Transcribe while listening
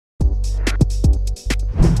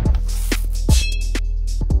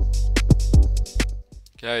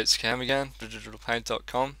Okay, it's Cam again for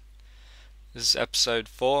digitalpaint.com. This is episode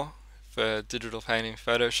 4 for Digital Painting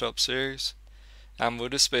Photoshop series, and we'll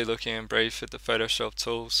just be looking in brief at the Photoshop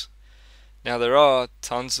tools. Now there are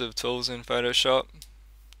tons of tools in Photoshop.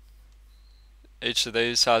 Each of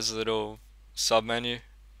these has a little sub-menu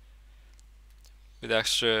with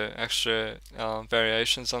extra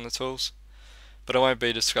variations on the tools, but I won't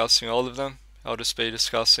be discussing all of them. I'll just be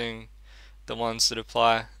discussing the ones that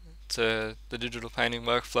apply to the digital painting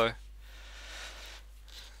workflow.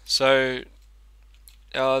 So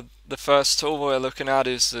the first tool we're looking at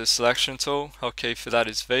is the selection tool. Hotkey for that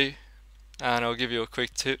is V, and I'll give you a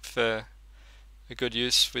quick tip for a good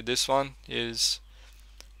use with this one is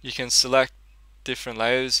you can select different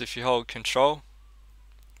layers. If you hold Control,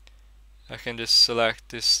 I can just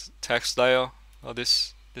select this text layer or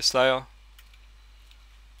this layer.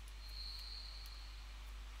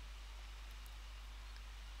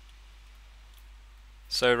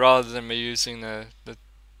 So rather than me using the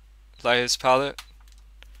layers palette,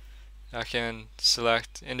 I can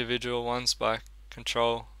select individual ones by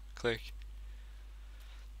Control click.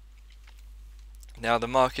 Now the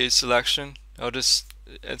marquee selection,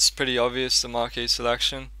 it's pretty obvious, the marquee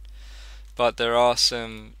selection, but there are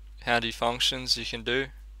some handy functions you can do.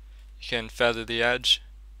 You can feather the edge,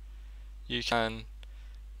 you can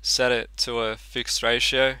set it to a fixed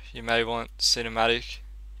ratio. You may want cinematic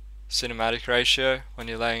ratio when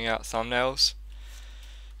you're laying out thumbnails.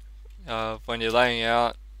 When you're laying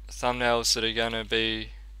out thumbnails that are going to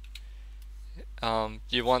be,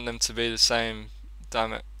 you want them to be the same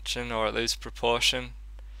dimension or at least proportion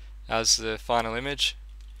as the final image.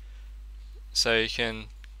 So you can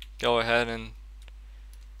go ahead and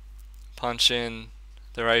punch in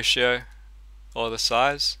the ratio or the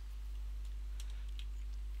size.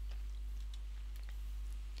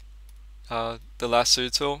 The lasso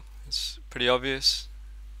tool is pretty obvious,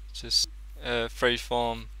 just a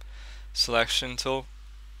freeform selection tool,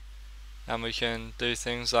 and we can do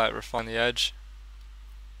things like refine the edge,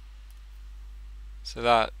 so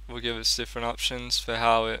that will give us different options for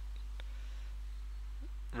how it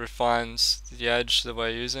refines the edge that we're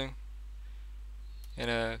using in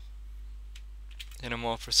a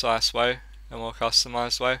more precise way, a more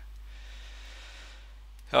customized way.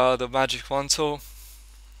 The magic wand tool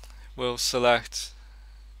will select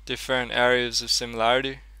different areas of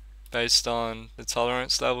similarity based on the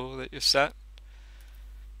tolerance level that you've set.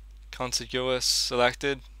 Contiguous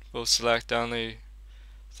selected will select only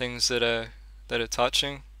things that are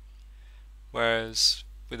touching, whereas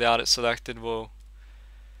without it selected will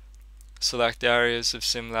select areas of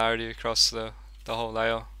similarity across the whole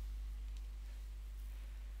layer.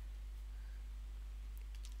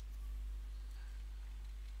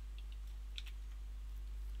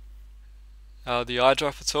 The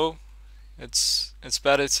eyedropper tool, it's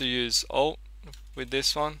better to use Alt with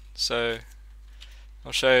this one, so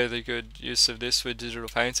I'll show you the good use of this with digital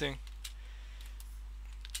painting.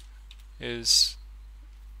 Is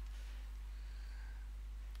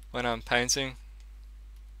when I'm painting,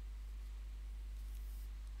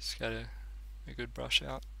 just get a good brush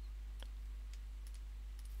out.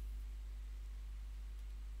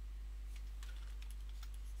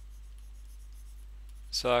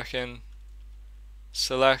 So I can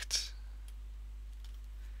select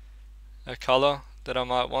a color that I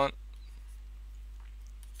might want.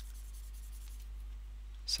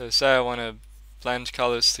 So say I want to blend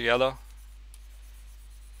colors together,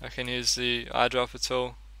 I can use the eyedropper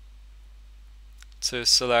tool to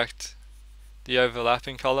select the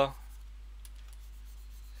overlapping color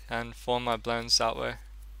and form my blends that way.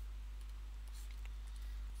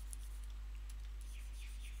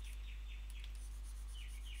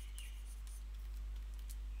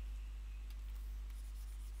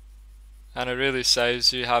 And it really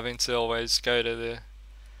saves you having to always go to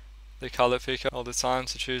the color picker all the time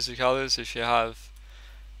to choose the colors. If you have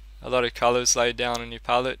a lot of colors laid down on your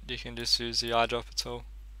palette, you can just use the eyedropper tool,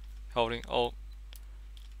 holding Alt.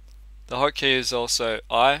 The hotkey is also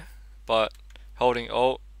I, but holding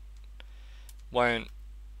Alt won't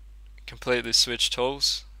completely switch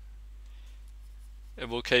tools. It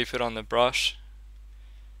will keep it on the brush,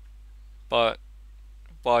 but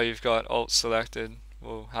while you've got Alt selected,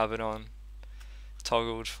 we'll have it on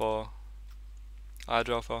toggled for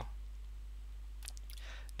eyedropper.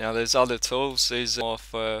 Now there's other tools. These are more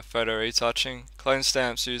for photo retouching. Clone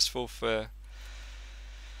stamp's useful for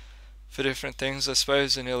different things, I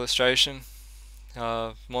suppose, in illustration.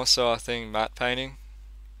 More so I think matte painting,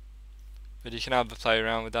 but you can have a play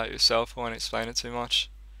around with that yourself. I won't explain it too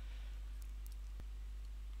much.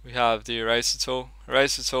 We have the eraser tool.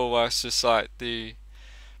 Eraser tool works just like the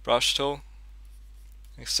brush tool.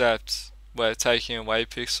 except we're taking away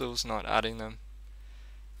pixels, not adding them.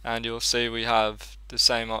 And you'll see we have the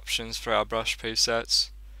same options for our brush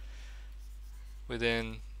presets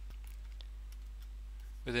within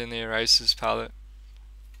the erasers palette.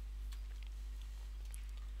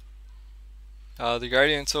 The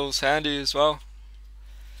gradient tool's handy as well.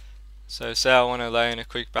 So say I want to lay in a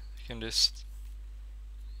quick back, you can just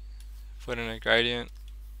put in a gradient,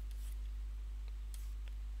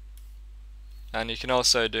 and you can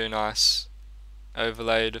also do nice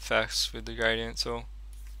overlaid effects with the gradient tool.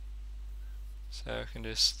 So I can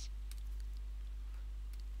just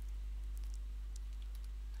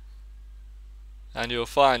and you'll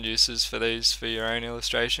find uses for these for your own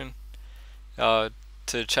illustration. To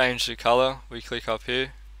change the color, we click up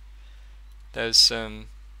here. There's some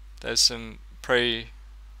preset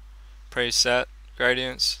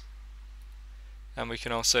gradients, and we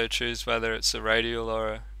can also choose whether it's a radial or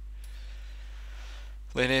a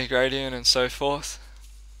linear gradient and so forth.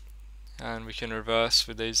 And we can reverse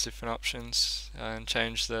with these different options and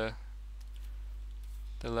change the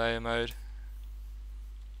layer mode.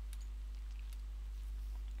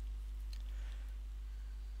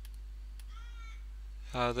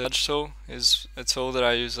 The Dodge tool is a tool that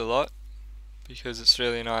I use a lot because it's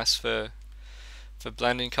really nice for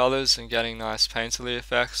blending colors and getting nice painterly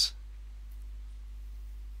effects.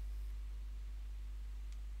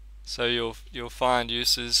 So you'll find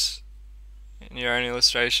uses in your own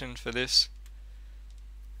illustration for this,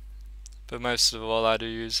 but most of all I do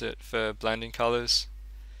use it for blending colors.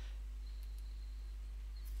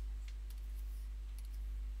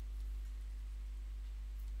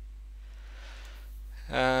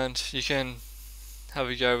 And you can have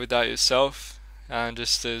a go with that yourself, and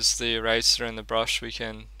just as the eraser and the brush, we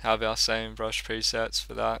can have our same brush presets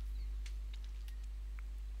for that.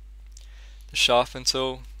 The sharpen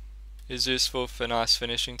tool is useful for nice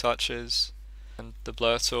finishing touches, and the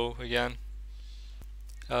blur tool again.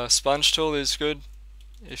 Sponge tool is good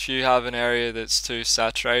if you have an area that's too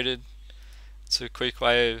saturated. It's a quick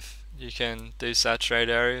way of you can desaturate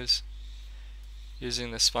areas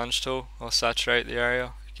using the sponge tool, or saturate the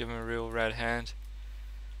area, give them a real red hand,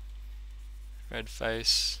 red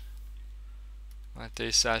face. Might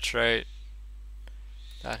desaturate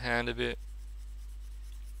that hand a bit,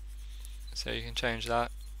 so you can change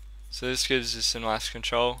that. So this gives you some nice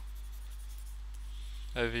control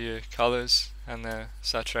over your colors and the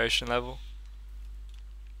saturation level.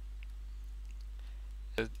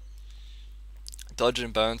 The dodge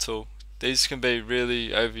and burn tool, these can be really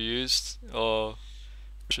overused, or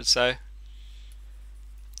I should say.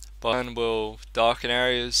 Burn will darken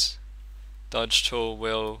areas, dodge tool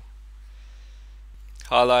will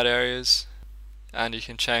highlight areas, and you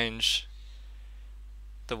can change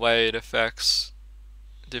the way it affects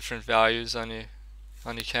different values on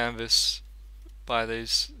your canvas by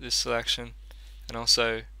this selection, and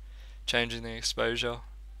also changing the exposure.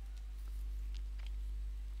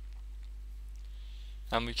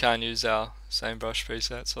 And we can use our same brush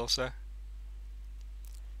presets also.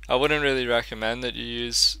 I wouldn't really recommend that you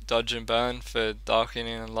use dodge and burn for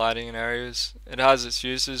darkening and lighting in areas. It has its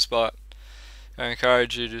uses, but I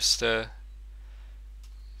encourage you just to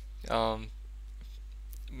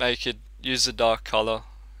use a dark color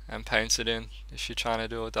and paint it in if you're trying to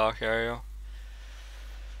do a dark area.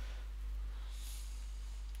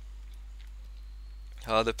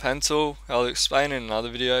 The pen tool, I'll explain in another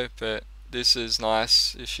video, but this is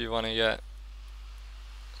nice if you want to get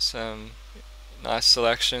some nice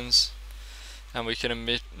selections, and we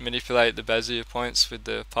can manipulate the Bezier points with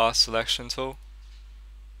the path selection tool.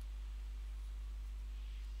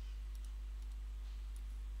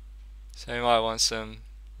 So you might want some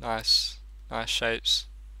nice shapes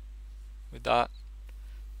with that,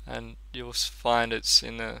 and you'll find it's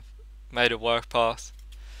in the made a work path,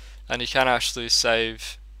 and you can actually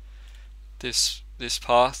save this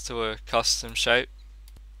path to a custom shape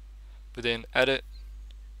within edit,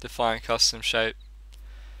 define custom shape.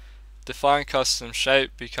 Define custom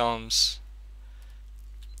shape becomes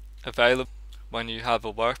available when you have a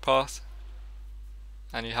work path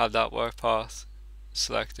and you have that work path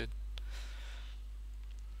selected.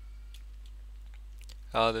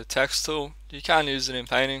 The text tool, you can use it in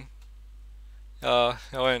painting. I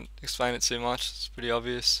won't explain it too much, it's pretty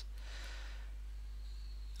obvious.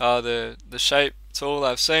 The shape tool,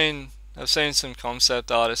 I've seen some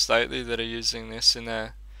concept artists lately that are using this in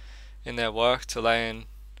their work to lay in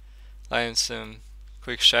some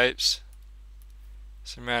quick shapes,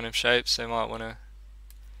 some random shapes. They might want to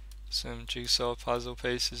some jigsaw puzzle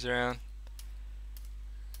pieces around.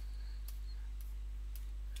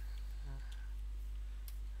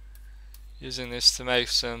 using this to make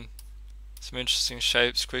some interesting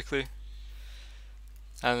shapes quickly.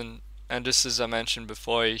 And just as I mentioned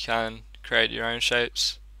before, you can create your own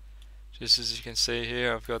shapes. Just as you can see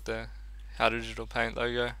here, I've got the How Digital Paint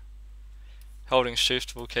logo. Holding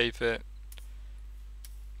shift will keep it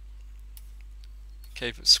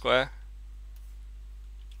square,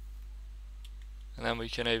 and then we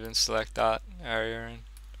can even select that area and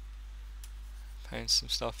paint some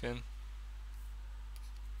stuff in.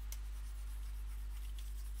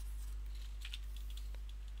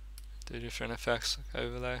 Do different effects like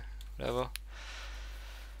overlay, whatever.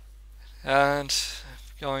 And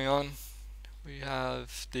going on, we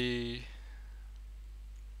have the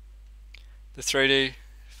 3D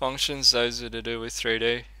functions. Those are to do with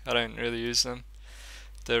 3D. I don't really use them.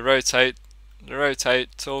 The rotate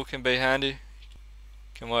tool can be handy.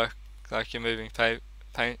 Can work like you're moving paper,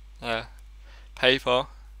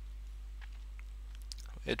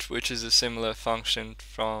 which is a similar function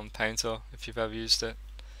from Painter if you've ever used it.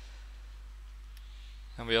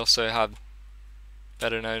 And we also have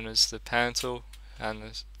better known as the pan tool,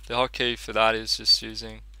 and the hotkey for that is just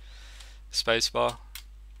using the spacebar,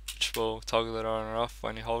 which will toggle it on or off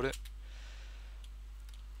when you hold it.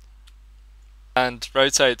 And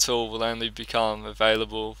rotate tool will only become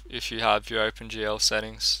available if you have your OpenGL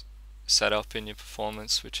settings set up in your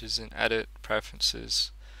performance, which is in Edit,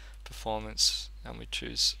 Preferences, Performance, and we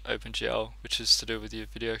choose OpenGL, which is to do with your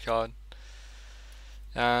video card.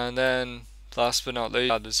 And then last but not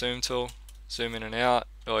least, the zoom tool, zoom in and out,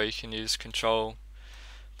 or you can use Control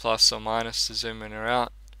plus or minus to zoom in or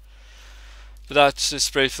out. But that's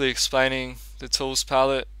just briefly explaining the tools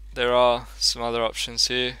palette. There are some other options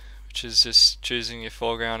here, which is just choosing your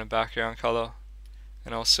foreground and background color,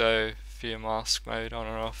 and also for your mask mode on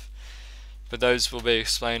or off. But those will be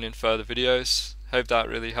explained in further videos. Hope that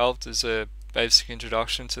really helped as a basic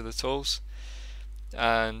introduction to the tools,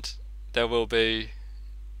 and there will be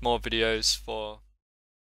more videos for